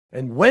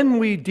And when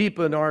we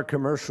deepen our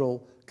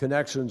commercial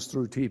connections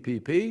through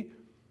TPP,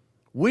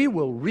 we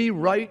will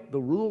rewrite the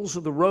rules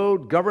of the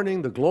road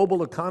governing the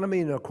global economy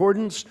in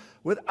accordance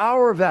with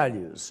our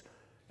values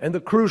and the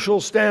crucial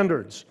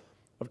standards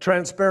of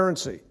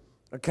transparency,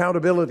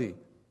 accountability,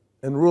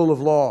 and rule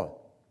of law.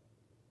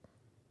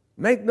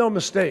 Make no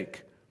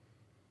mistake,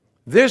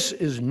 this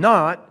is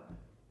not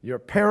your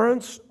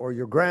parents' or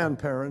your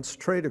grandparents'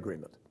 trade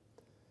agreement.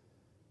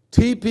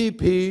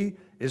 TPP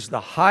is the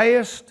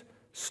highest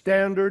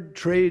standard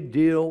trade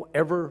deal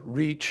ever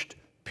reached,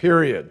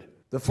 period.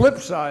 The flip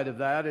side of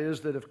that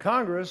is that if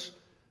Congress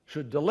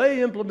should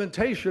delay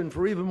implementation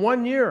for even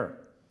 1 year,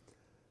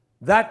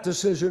 that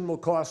decision will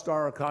cost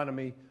our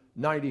economy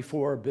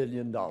 $94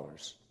 billion.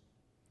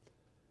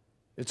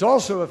 It's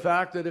also a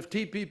fact that if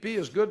TPP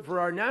is good for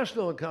our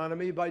national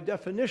economy, by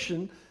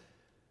definition,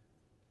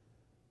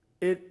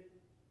 it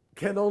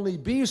can only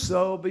be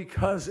so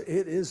because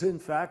it is in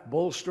fact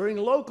bolstering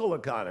local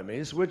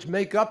economies, which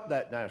make up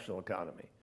that national economy.